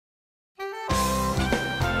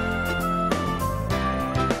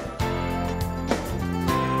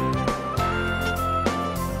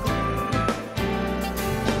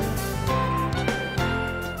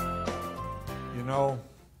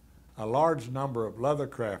large number of leather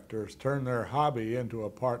crafters turn their hobby into a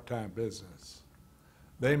part-time business.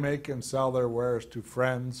 They make and sell their wares to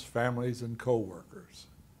friends, families, and co-workers.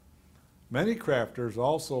 Many crafters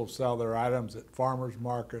also sell their items at farmers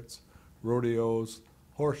markets, rodeos,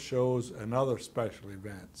 horse shows, and other special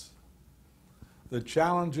events. The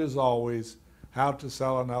challenge is always how to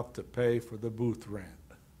sell enough to pay for the booth rent.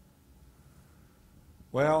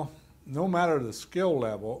 Well, no matter the skill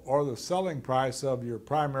level or the selling price of your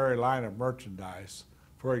primary line of merchandise,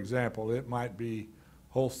 for example, it might be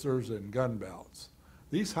holsters and gun belts,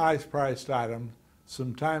 these high-priced items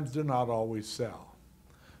sometimes do not always sell.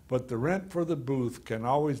 But the rent for the booth can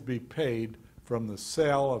always be paid from the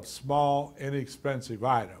sale of small, inexpensive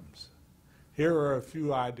items. Here are a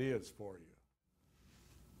few ideas for you.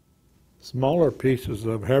 Smaller pieces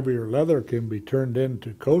of heavier leather can be turned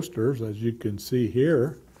into coasters, as you can see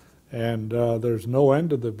here, and there's no end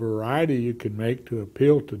to the variety you can make to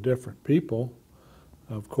appeal to different people.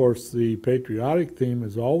 Of course, the patriotic theme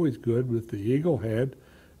is always good with the eagle head.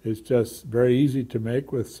 It's just very easy to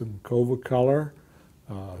make with some Cova color,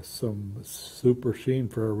 some super sheen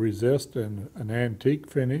for a resist, and an antique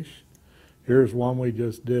finish. Here's one we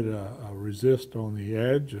just did a resist on the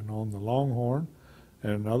edge and on the longhorn,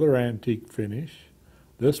 and another antique finish.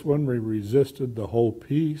 This one we resisted the whole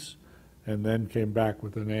piece and then came back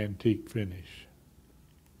with an antique finish.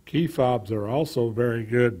 Key fobs are also very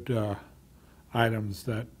good items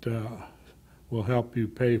that will help you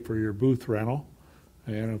pay for your booth rental.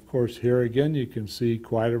 And of course here again you can see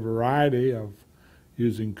quite a variety of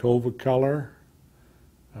using Cova color,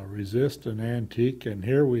 resist, and antique. And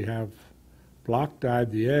here we have block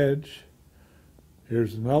dyed the edge.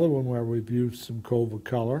 Here's another one where we've used some Cova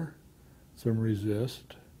color, some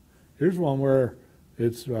resist. Here's one where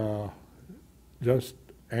it's just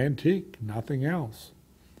antique, nothing else.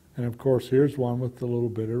 And of course here's one with a little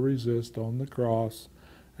bit of resist on the cross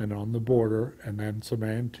and on the border, and then some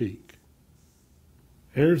antique.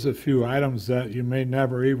 Here's a few items that you may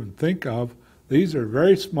never even think of. These are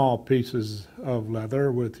very small pieces of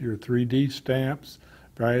leather with your 3D stamps,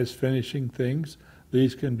 various finishing things.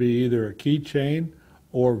 These can be either a keychain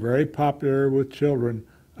or, very popular with children,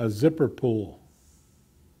 a zipper pull.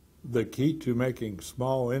 The key to making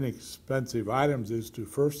small, inexpensive items is to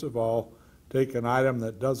first of all take an item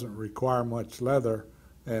that doesn't require much leather,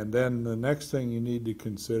 and then the next thing you need to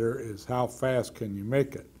consider is how fast can you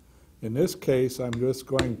make it. In this case, I'm just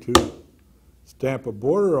going to stamp a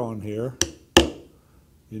border on here.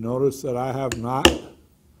 You notice that I have not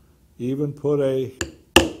even put a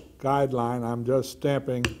guideline. I'm just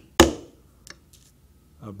stamping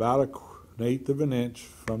about an eighth of an inch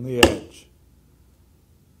from the edge.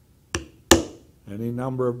 Any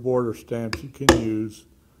number of border stamps you can use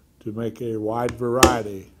to make a wide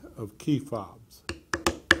variety of key fobs.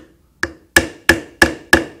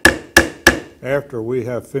 After we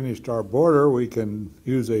have finished our border, we can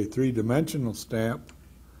use a three-dimensional stamp,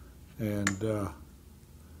 and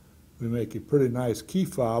we make a pretty nice key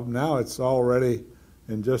fob. Now it's all ready.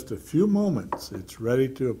 In just a few moments, it's ready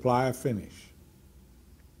to apply a finish.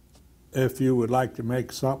 If you would like to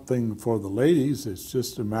make something for the ladies, it's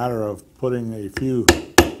just a matter of putting a few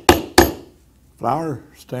flower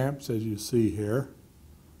stamps, as you see here.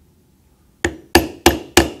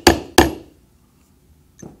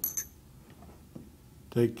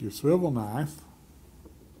 Take your swivel knife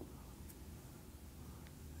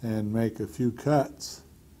and make a few cuts.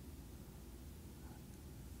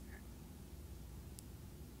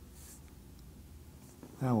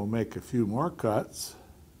 Now we'll make a few more cuts.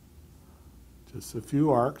 Just a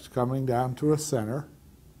few arcs coming down to a center.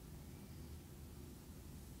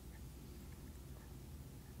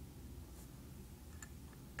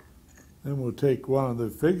 Then we'll take one of the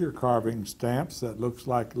figure carving stamps that looks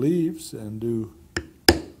like leaves and do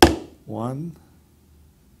 1,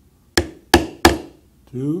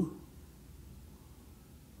 2,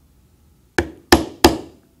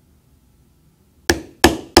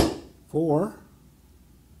 4.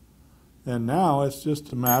 And now it's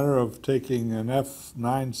just a matter of taking an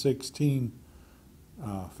F916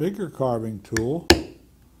 figure carving tool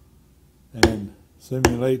and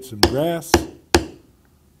simulate some grass,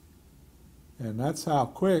 and that's how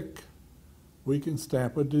quick we can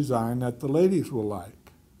stamp a design that the ladies will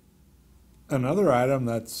like. Another item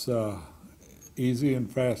that's easy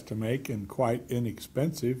and fast to make and quite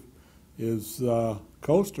inexpensive is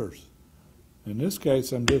coasters. In this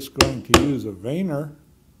case, I'm just going to use a veiner,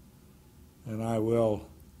 and I will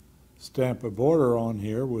stamp a border on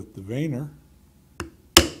here with the veiner.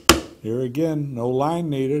 Here again, no line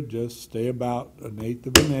needed, just stay about an eighth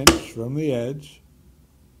of an inch from the edge,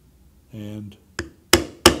 and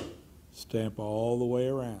stamp all the way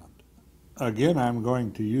around. Again, I'm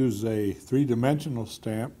going to use a three-dimensional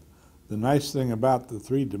stamp. The nice thing about the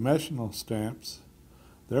three-dimensional stamps,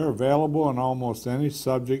 they're available on almost any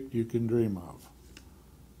subject you can dream of.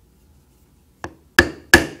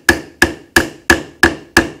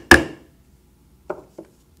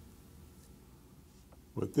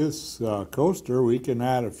 With this coaster, we can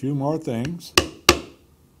add a few more things.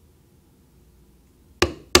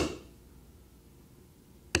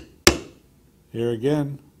 Here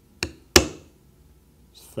again,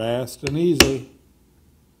 it's fast and easy.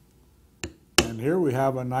 And here we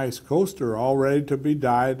have a nice coaster all ready to be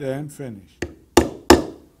dyed and finished.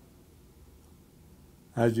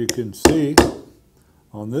 As you can see,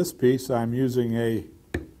 on this piece I'm using a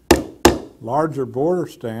larger border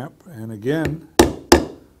stamp, and again,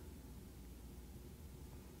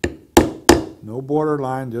 no border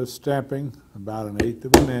line, just stamping about 1/8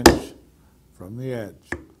 of an inch from the edge.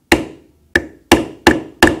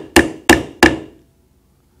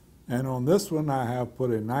 And on this one I have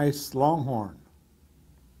put a nice longhorn.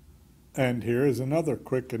 And here is another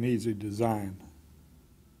quick and easy design.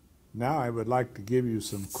 Now I would like to give you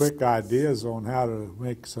some quick ideas on how to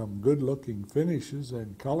make some good looking finishes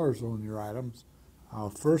and colors on your items. I'll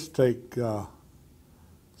first take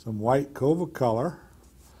some white Cova color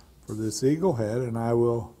for this eagle head, and I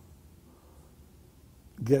will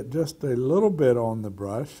get just a little bit on the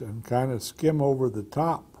brush and kind of skim over the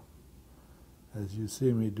top, as you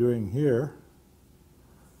see me doing here.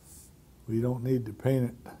 We don't need to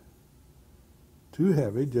paint it too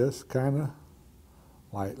heavy, just kind of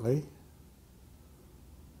lightly.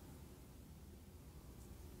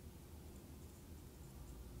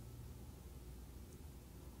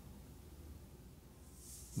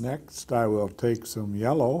 Next, I will take some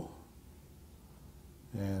yellow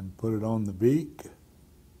and put it on the beak.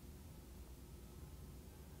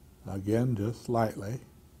 Again, just lightly.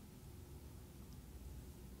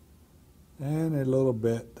 And a little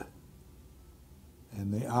bit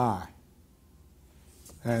in the eye.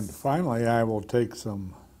 And finally, I will take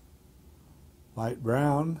some light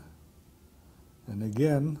brown, and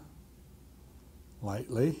again,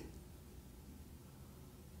 lightly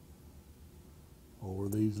over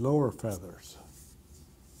these lower feathers.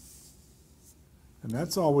 And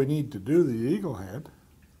that's all we need to do the eagle head.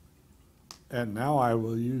 And now I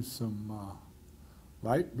will use some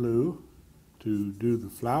light blue to do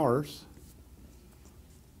the flowers.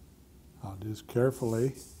 I'll just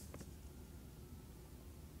carefully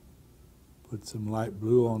put some light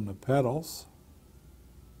blue on the petals.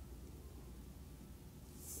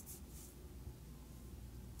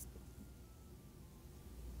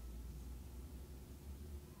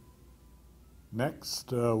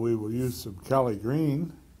 Next, we will use some Kelly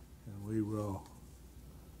green, and we will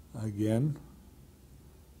again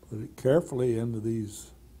put it carefully into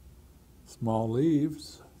these small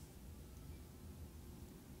leaves.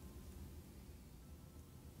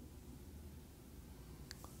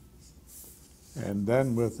 And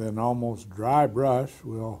then with an almost dry brush,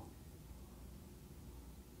 we'll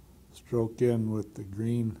stroke in with the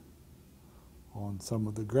green on some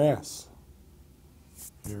of the grass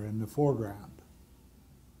here in the foreground.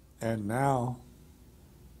 And now,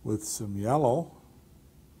 with some yellow,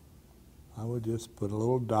 I would just put a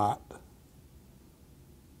little dot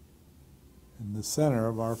in the center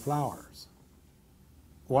of our flowers.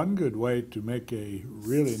 One good way to make a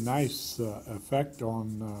really nice effect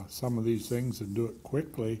on some of these things and do it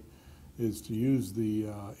quickly is to use the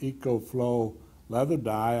EcoFlow leather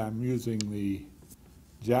dye. I'm using the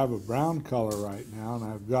Java brown color right now, and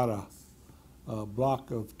I've got a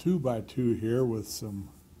block of 2x2 here with some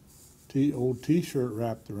old t-shirt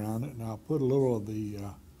wrapped around it, and I'll put a little of the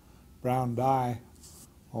brown dye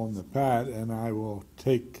on the pad, and I will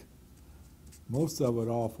take most of it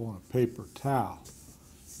off on a paper towel.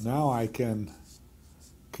 Now I can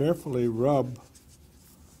carefully rub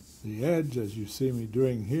the edge, as you see me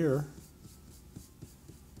doing here,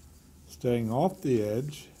 staying off the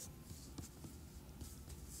edge,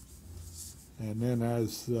 and then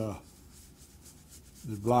as the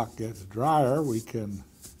block gets drier, we can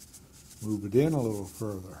move it in a little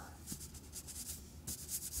further.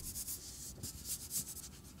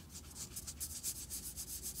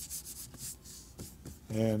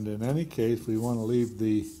 And in any case, we want to leave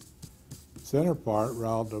the center part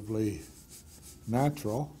relatively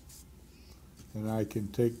natural. And I can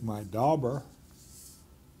take my dauber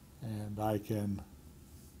and I can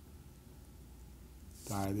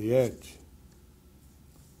dye the edge.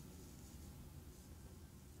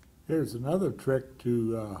 Here's another trick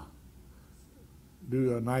to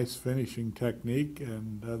do a nice finishing technique,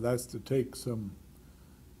 and that's to take some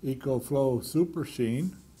EcoFlow Super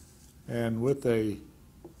Sheen, and with a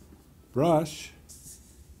brush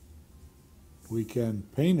we can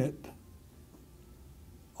paint it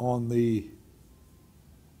on this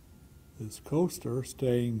coaster,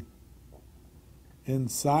 staying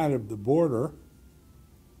inside of the border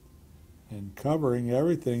and covering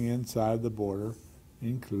everything inside the border,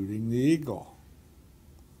 including the eagle.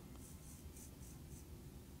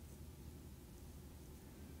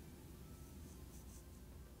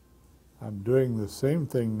 I'm doing the same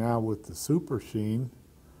thing now with the Super Sheen,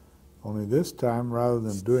 only this time, rather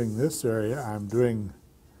than doing this area, I'm doing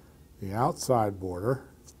the outside border.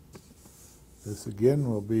 This again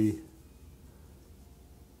will be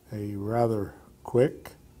a rather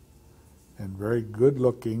quick and very good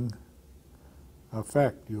looking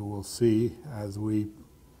effect you will see as we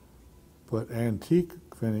put antique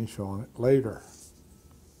finish on it later.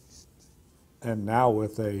 And now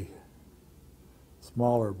with a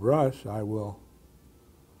smaller brush I will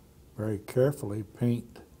very carefully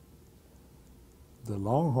paint the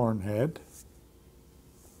longhorn head.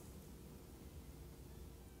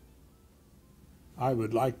 I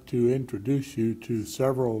would like to introduce you to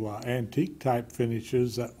several antique type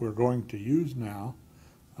finishes that we're going to use now.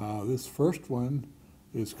 This first one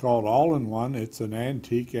is called All-in-One. It's an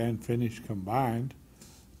antique and finish combined.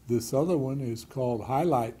 This other one is called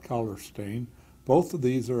Highlight Color Stain. Both of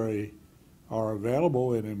these are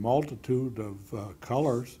available in a multitude of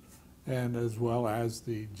colors, and as well as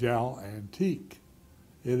the gel antique.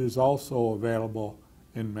 It is also available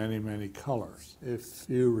in many, many colors. If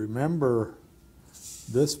you remember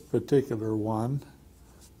this particular one,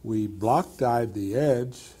 we block dyed the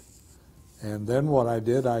edge, and then what I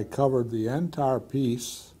did, I covered the entire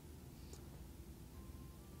piece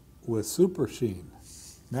with Super Sheen.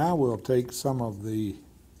 Now we'll take some of the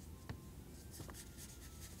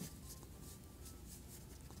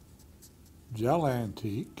gel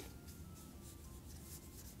antique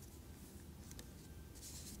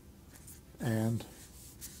and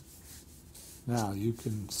now you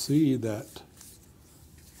can see that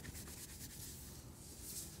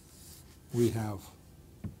we have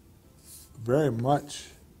very much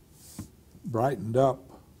brightened up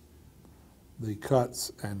the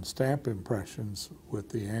cuts and stamp impressions with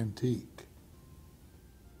the antique.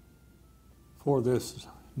 For this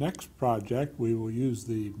next project we will use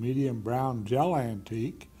the medium brown gel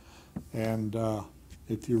antique, and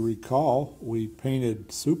if you recall, we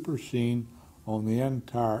painted Super Sheen on the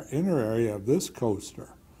entire inner area of this coaster.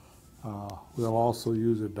 We'll also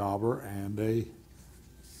use a dauber and a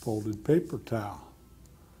folded paper towel.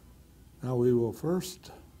 Now we will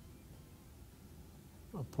first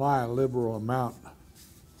apply a liberal amount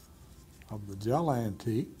of the gel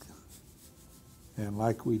antique, and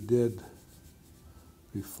like we did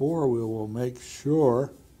before, we will make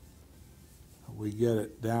sure we get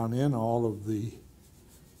it down in all of the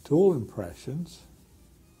tool impressions,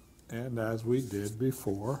 and as we did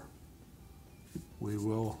before, we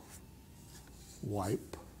will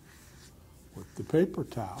wipe with the paper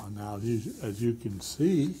towel. Now as you can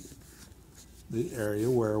see, the area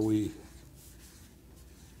where we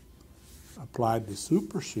applied the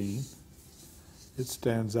Super Sheen, it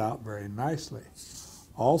stands out very nicely.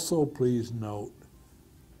 Also, please note,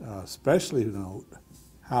 especially note,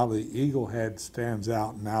 how the eagle head stands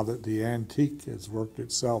out now that the antique has worked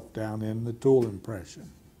itself down in the tool impression.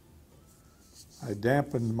 I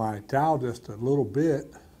dampened my towel just a little bit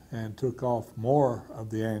and took off more of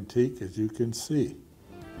the antique, as you can see.